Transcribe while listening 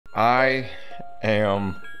I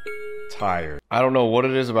am tired. I don't know what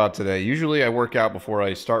it is about today. Usually I work out before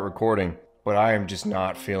I start recording, but I am just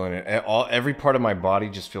not feeling it. Every part of my body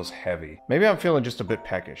just feels heavy. Maybe I'm feeling just a bit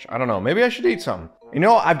peckish. I don't know. Maybe I should eat something. You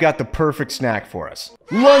know, I've got the perfect snack for us.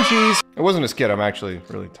 Lunchies! It wasn't a skit. I'm actually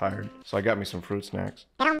really tired. So I got me some fruit snacks.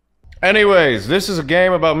 Anyways, this is a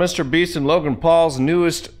game about Mr. Beast and Logan Paul's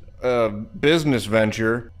newest business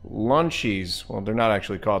venture, Lunchies. Well, they're not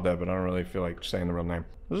actually called that, but I don't really feel like saying the real name.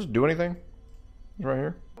 Does this do anything? It's right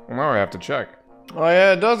here. Well, now I have to check. Oh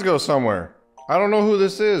yeah, it does go somewhere. I don't know who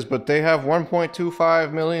this is, but they have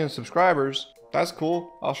 1.25 million subscribers. That's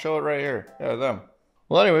cool. I'll show it right here. Yeah, them.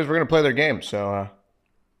 Well, anyways, we're gonna play their game, so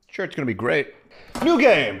sure, it's gonna be great. New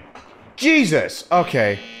game. Jesus.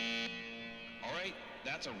 Okay. All right,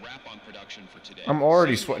 that's a wrap on production for today. I'm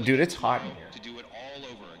already sweating, dude. It's hot in here. To do it all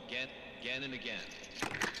over again and again.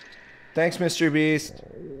 Thanks, Mr. Beast.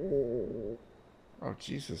 Oh,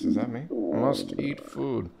 Jesus, is that me? Must eat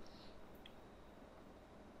food.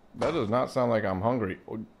 That does not sound like I'm hungry.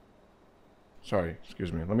 Oh. Sorry,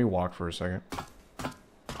 excuse me. Let me walk for a second.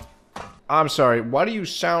 I'm sorry. Why do you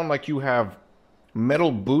sound like you have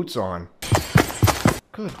metal boots on?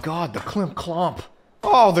 Good God, the Klimp Clomp.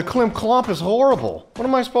 Oh, the Klimp Clomp is horrible. What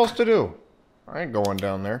am I supposed to do? I ain't going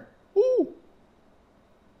down there. Ooh.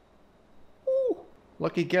 Ooh.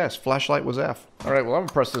 Lucky guess. Flashlight was F. All right, well, I'm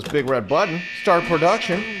gonna press this big red button. Start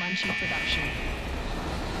production.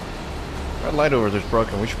 That light over there's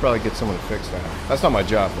broken. We should probably get someone to fix that. That's not my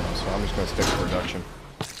job, though, so I'm just gonna stick to production.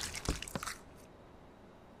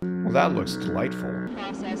 Well, that looks delightful.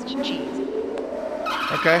 Processed cheese.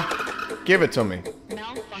 Okay. Give it to me.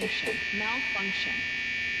 Malfunction.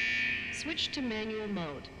 Switch to manual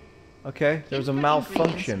mode. Okay, there's a Input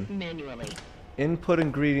malfunction. ingredients manually. Input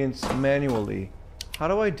ingredients manually. How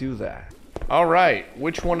do I do that? All right,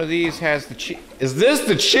 which one of these has the cheese? Is this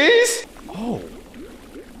the cheese? Oh.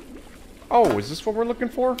 Oh, is this what we're looking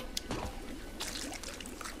for?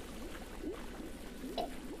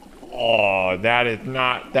 Oh, that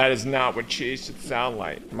is not what cheese should sound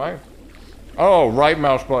like. Am I? Oh, right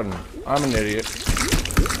mouse button. I'm an idiot.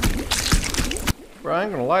 Bro, I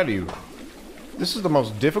ain't gonna lie to you. This is the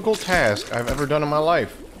most difficult task I've ever done in my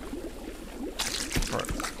life.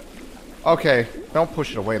 Okay, don't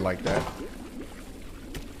push it away like that.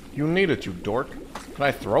 You need it, you dork. Can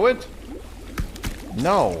I throw it?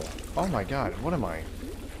 No. Oh my God, what am I?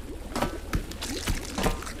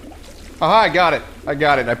 Aha, I got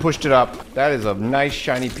it. I pushed it up. That is a nice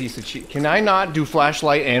shiny piece of cheese. Can I not do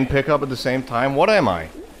flashlight and pick up at the same time? What am I?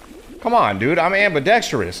 Come on, dude. I'm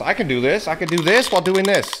ambidextrous. I can do this. I can do this while doing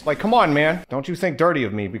this. Like, come on, man. Don't you think dirty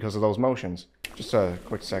of me because of those motions. Just a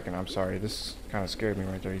quick second. I'm sorry. This kind of scared me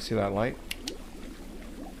right there. You see that light?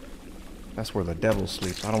 That's where the devil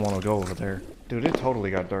sleeps. I don't want to go over there. Dude, it totally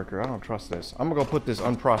got darker. I don't trust this. I'm gonna go put this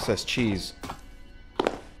unprocessed cheese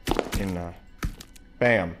in,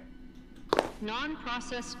 bam.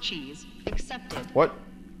 Non-processed cheese accepted. What?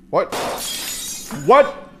 What?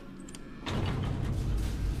 What?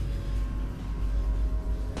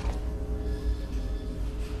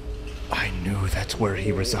 I knew that's where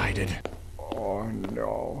he resided. Oh,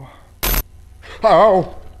 no.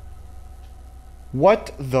 Oh!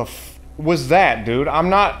 What the f... was that, dude?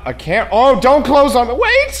 I can't... Oh, don't close on me.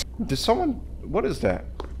 Wait! Did someone... What is that?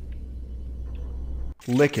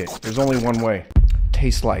 Lick it. There's only one way.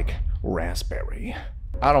 Tastes like raspberry.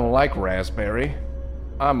 I don't like raspberry.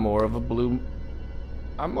 I'm more of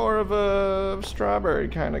a strawberry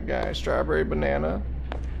kind of guy. Strawberry banana.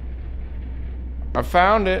 I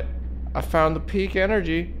found it. I found the peak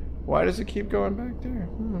energy. Why does it keep going back there?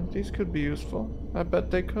 These could be useful. I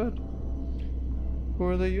bet they could. Who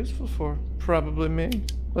are they useful for? Probably me.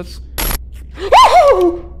 Let's...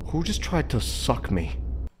 Who just tried to suck me?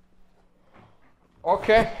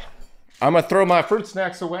 Okay. I'm gonna throw my fruit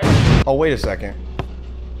snacks away. Oh, wait a second.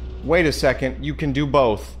 Wait a second. You can do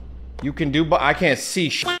both. You can do both. I can't see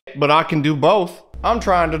shit, but I can do both. I'm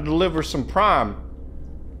trying to deliver some prime.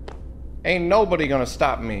 Ain't nobody gonna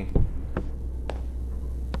stop me.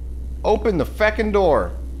 Open the feckin'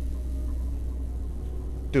 door.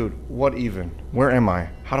 Dude, what even? Where am I?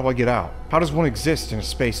 How do I get out? How does one exist in a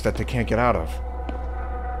space that they can't get out of?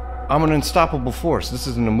 I'm an unstoppable force. This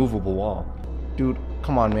is an immovable wall. Dude,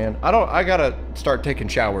 come on, man. I gotta start taking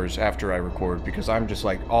showers after I record because I'm just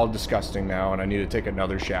like all disgusting now and I need to take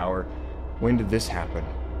another shower. When did this happen?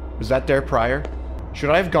 Was that there prior? Should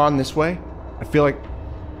I have gone this way? I think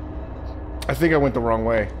I went the wrong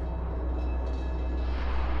way.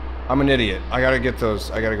 I'm an idiot. I gotta get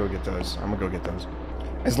those. I gotta go get those. I'm gonna go get those.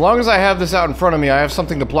 As long as I have this out in front of me, I have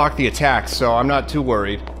something to block the attacks, so I'm not too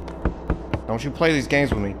worried. Don't you play these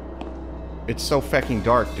games with me. It's so fucking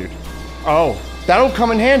dark, dude. Oh, that'll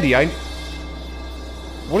come in handy.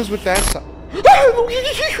 What is with that side?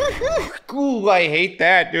 Ooh, I hate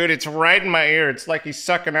that, dude. It's right in my ear. It's like he's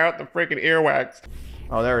sucking out the freaking earwax.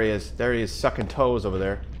 Oh, there he is. There he is, sucking toes over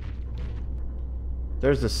there.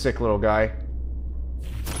 There's the sick little guy.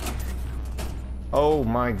 Oh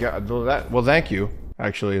my god. Well, thank you.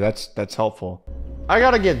 Actually, that's helpful. I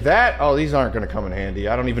gotta get that. Oh, these aren't gonna come in handy.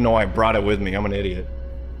 I don't even know why I brought it with me. I'm an idiot.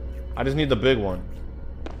 I just need the big one.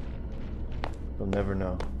 They'll never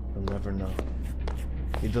know. They'll never know.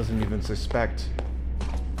 He doesn't even suspect.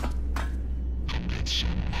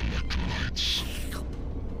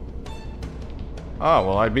 Oh,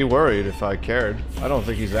 well, I'd be worried if I cared. I don't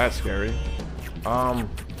think he's that scary.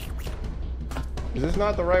 Is this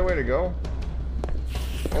not the right way to go?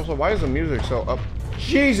 Also, why is the music so up?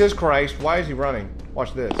 Jesus Christ, why is he running?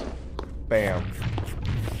 Watch this. Bam.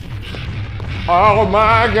 Oh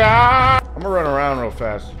my god! I'm gonna run around real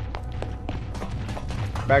fast.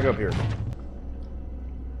 Back up here.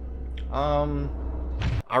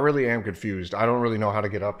 I really am confused. I don't really know how to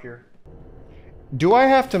get up here. Do I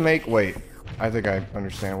have to make... Wait. I think I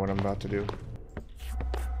understand what I'm about to do.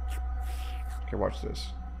 Okay, watch this.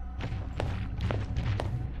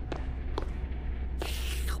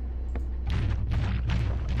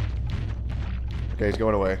 Okay, he's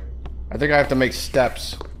going away. I think I have to make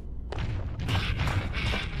steps.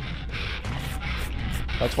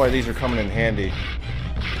 That's why these are coming in handy.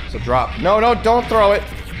 So drop. No, no, don't throw it.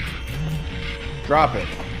 Drop it.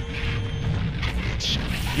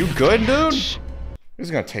 You good, dude? This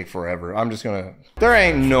is gonna take forever. I'm just gonna... There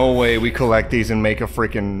ain't no way we collect these and make a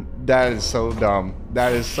freaking... That is so dumb.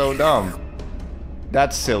 That is so dumb.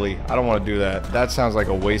 That's silly. I don't want to do that. That sounds like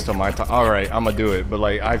a waste of my time. Alright, I'm gonna do it. But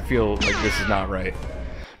like, I feel like this is not right.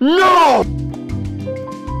 No!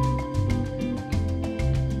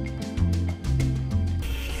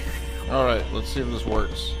 Alright, let's see if this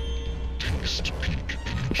works.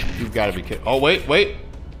 You've got to be kidding. Oh, wait, wait.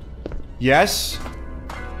 Yes?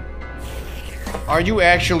 Are you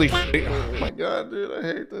actually... Oh my god, dude, I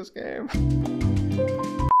hate this game.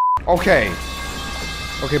 Okay.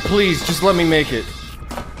 Okay, please, just let me make it.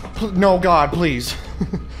 No, God, please.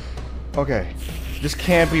 Okay. This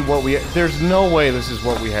can't be what we... There's no way this is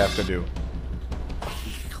what we have to do.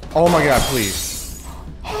 Oh my god, please.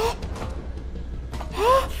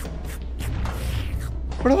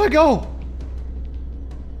 Where do I go?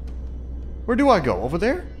 Where do I go? Over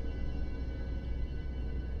there?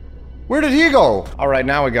 Where did he go? Alright,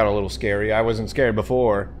 now it got a little scary. I wasn't scared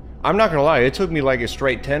before. I'm not gonna lie, it took me like a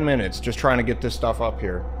straight 10 minutes just trying to get this stuff up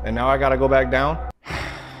here. And now I gotta go back down?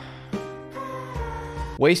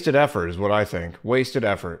 Wasted effort is what I think. Wasted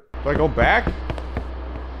effort. Do I go back?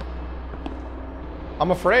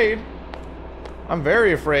 I'm afraid. I'm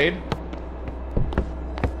very afraid.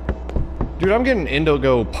 Dude, I'm getting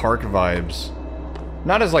Indigo Park vibes.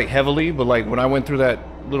 Not as like heavily, but like when I went through that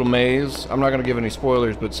little maze, I'm not gonna give any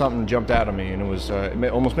spoilers, but something jumped out of me and it was,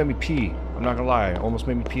 almost made me pee. I'm not gonna lie, it almost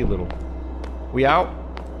made me pee a little. We out?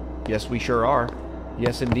 Yes, we sure are.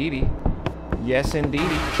 Yes, indeedy. Yes,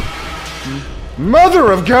 indeedy.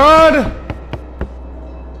 Mother of God!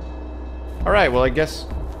 Alright, well I guess...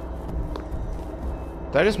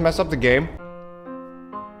 Did I just mess up the game?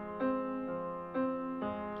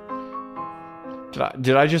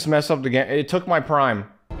 Did I just mess up the game? It took my prime.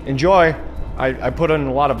 Enjoy. I put in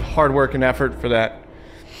a lot of hard work and effort for that.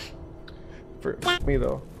 For me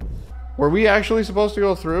though. Were we actually supposed to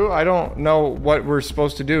go through? I don't know what we're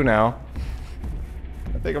supposed to do now.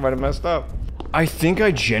 I think I might have messed up. I think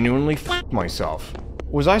I genuinely f***ed myself.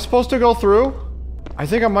 Was I supposed to go through? I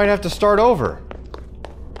think I might have to start over.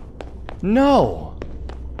 No.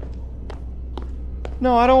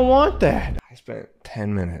 No, I don't want that. I spent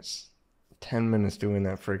 10 minutes. 10 minutes doing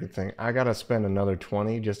that freaking thing. I gotta spend another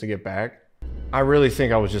 20 just to get back. I really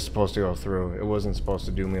think I was just supposed to go through. It wasn't supposed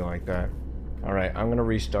to do me like that. Alright, I'm gonna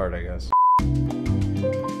restart, I guess.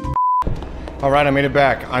 Alright, I made it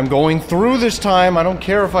back. I'm going through this time. I don't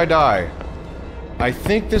care if I die. I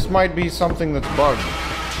think this might be something that's bugged.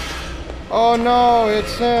 Oh no,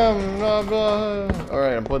 it's him. Blah, blah.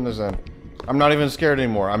 Alright, I'm putting this in. I'm not even scared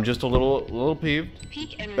anymore. I'm just a little peeved.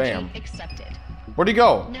 Peak energy Bam. accepted. Where'd he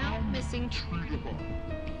go? Now missing trackable.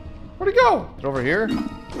 Where'd he go? Is it over here?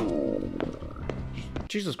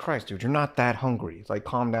 Jesus Christ, dude, you're not that hungry. Like,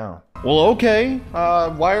 calm down. Well, okay.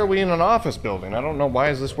 Why are we in an office building? I don't know. Why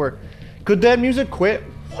is this where... Could that music quit?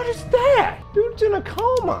 What is that? Dude's in a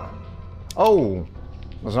coma. Oh.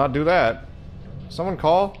 Let's not do that. Someone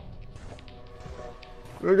call?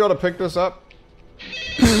 We gotta pick this up.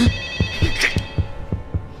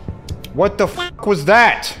 What the fuck was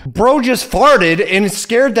that? Bro just farted and it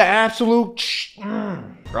scared the absolute I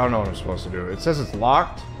don't know what I'm supposed to do. It says it's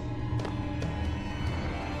locked.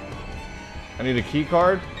 I need a key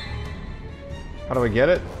card. How do I get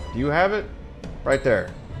it? Do you have it? Right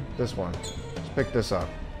there. This one. Let's pick this up.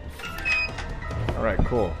 Alright,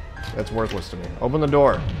 cool. That's worthless to me. Open the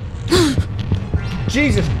door.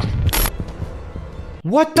 Jesus.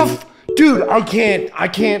 What the f- Dude, I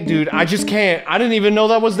can't, dude. I just can't. I didn't even know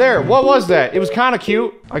that was there. What was that? It was kind of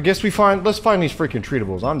cute. I guess let's find these freaking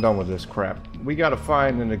treatables. I'm done with this crap. We gotta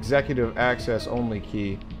find an executive access only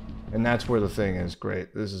key. And that's where the thing is.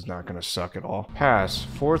 Great. This is not gonna suck at all. Pass.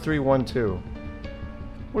 4312.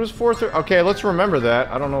 What is 43? Okay, let's remember that.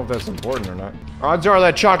 I don't know if that's important or not. Odds are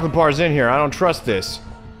that chocolate bar's in here. I don't trust this.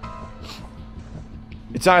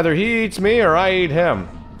 It's either he eats me or I eat him.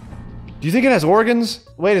 Do you think it has organs?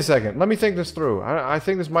 Wait a second. Let me think this through. I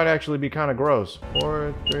think this might actually be kind of gross.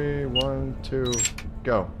 4, 3, 1, 2,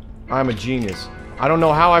 go. I'm a genius. I don't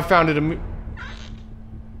know how I found it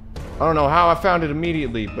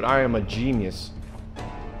immediately, but I am a genius.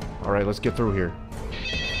 Alright, let's get through here.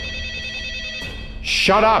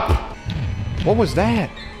 Shut up! What was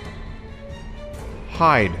that?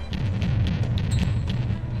 Hide.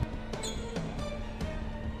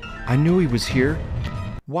 I knew he was here.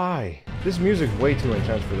 Why? This music's way too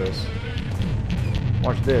intense for this.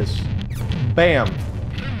 Watch this. Bam!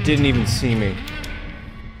 Didn't even see me.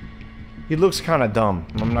 He looks kind of dumb.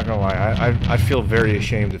 I'm not gonna lie. I feel very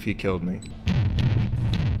ashamed if he killed me.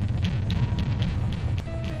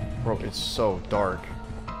 Bro, it's so dark.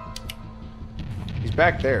 He's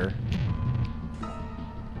back there.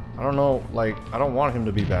 I don't know, like, I don't want him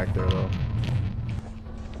to be back there, though.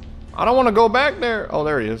 I don't want to go back there! Oh,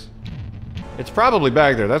 there he is. It's probably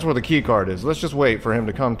back there. That's where the key card is. Let's just wait for him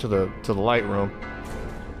to come to the light room.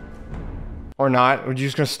 Or not. Are you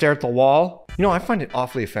just gonna stare at the wall? You know, I find it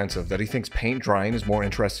awfully offensive that he thinks paint drying is more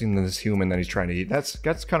interesting than this human that he's trying to eat. That's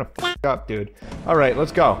kind of f***ed up, dude. Alright,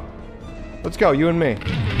 let's go. Let's go, you and me.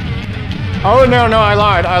 Oh, no, I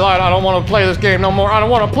lied. I don't want to play this game no more. I don't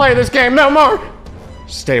want to play this game no more!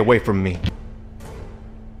 Stay away from me.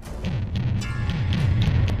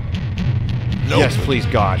 Nope. Yes, please,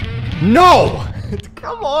 God. No!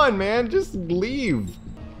 Come on, man. Just leave.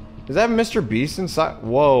 Is that Mr. Beast inside?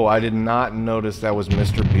 Whoa, I did not notice that was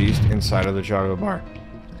Mr. Beast inside of the chocolate bar.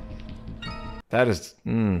 That is...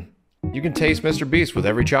 You can taste Mr. Beast with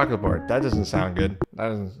every chocolate bar. That doesn't sound good. That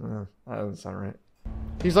doesn't sound right.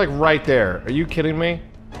 He's like right there. Are you kidding me?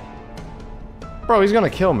 Bro, he's gonna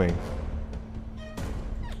kill me.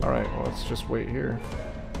 Alright, well, let's just wait here.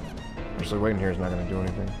 Actually, waiting here is not gonna do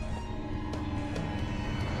anything.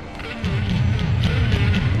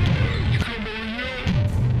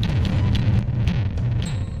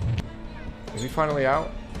 Is he finally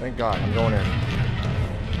out? Thank God, I'm going in.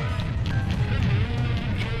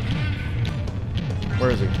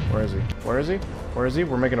 Where is he? Where is he? Where is he? Where is he?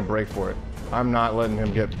 We're making a break for it. I'm not letting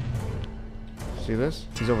him get... See this?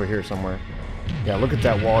 He's over here somewhere. Yeah, look at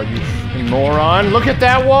that wall, you moron! Look at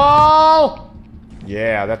that wall!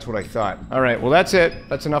 Yeah, that's what I thought. Alright, well that's it.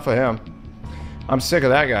 That's enough of him. I'm sick of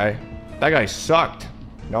that guy. That guy sucked.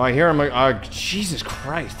 Now I hear him, Jesus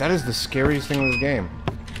Christ, that is the scariest thing in this game.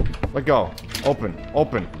 Let go. Open,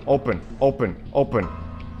 open, open, open, open.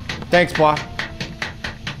 Thanks, boss.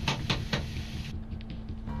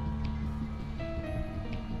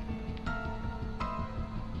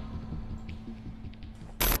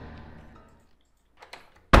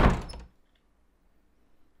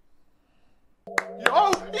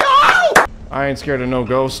 I ain't scared of no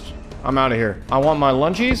ghost. I'm out of here. I want my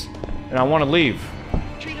lunchies, and I want to leave.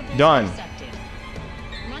 Done. Accepted.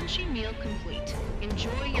 Lunchy meal complete.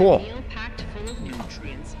 Enjoy your Cool. meal packed full of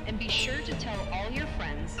nutrients, and be sure to tell all your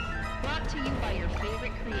friends. Brought to you by your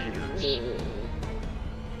favorite creators.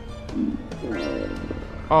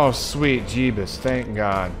 Oh, sweet Jeebus. Thank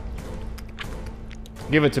God.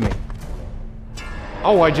 Give it to me.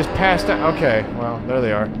 Oh, I just passed out. Okay, well, there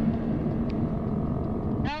they are.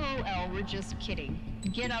 LOL, we're just kidding.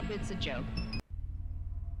 Get up, it's a joke.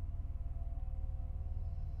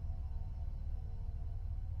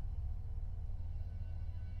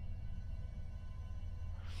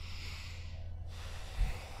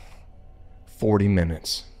 $40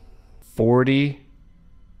 minutes. 40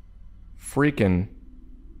 freaking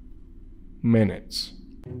minutes.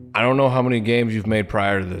 I don't know how many games you've made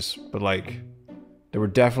prior to this, but like, there were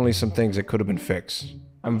definitely some things that could have been fixed.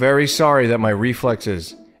 I'm very sorry that my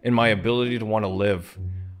reflexes and my ability to want to live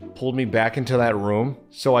pulled me back into that room,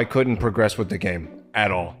 so I couldn't progress with the game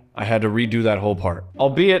at all. I had to redo that whole part.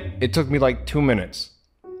 Albeit, it took me like 2 minutes.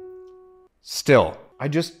 Still,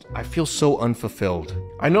 I feel so unfulfilled.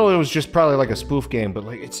 I know it was just probably like a spoof game, but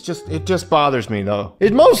like it just bothers me though.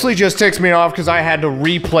 It mostly just ticks me off because I had to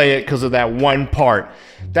replay it because of that one part.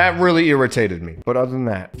 That really irritated me. But other than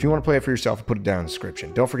that, if you want to play it for yourself, put it down in the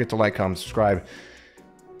description. Don't forget to like, comment, subscribe.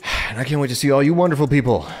 And I can't wait to see all you wonderful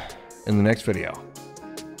people in the next video.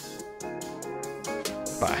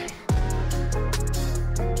 Bye.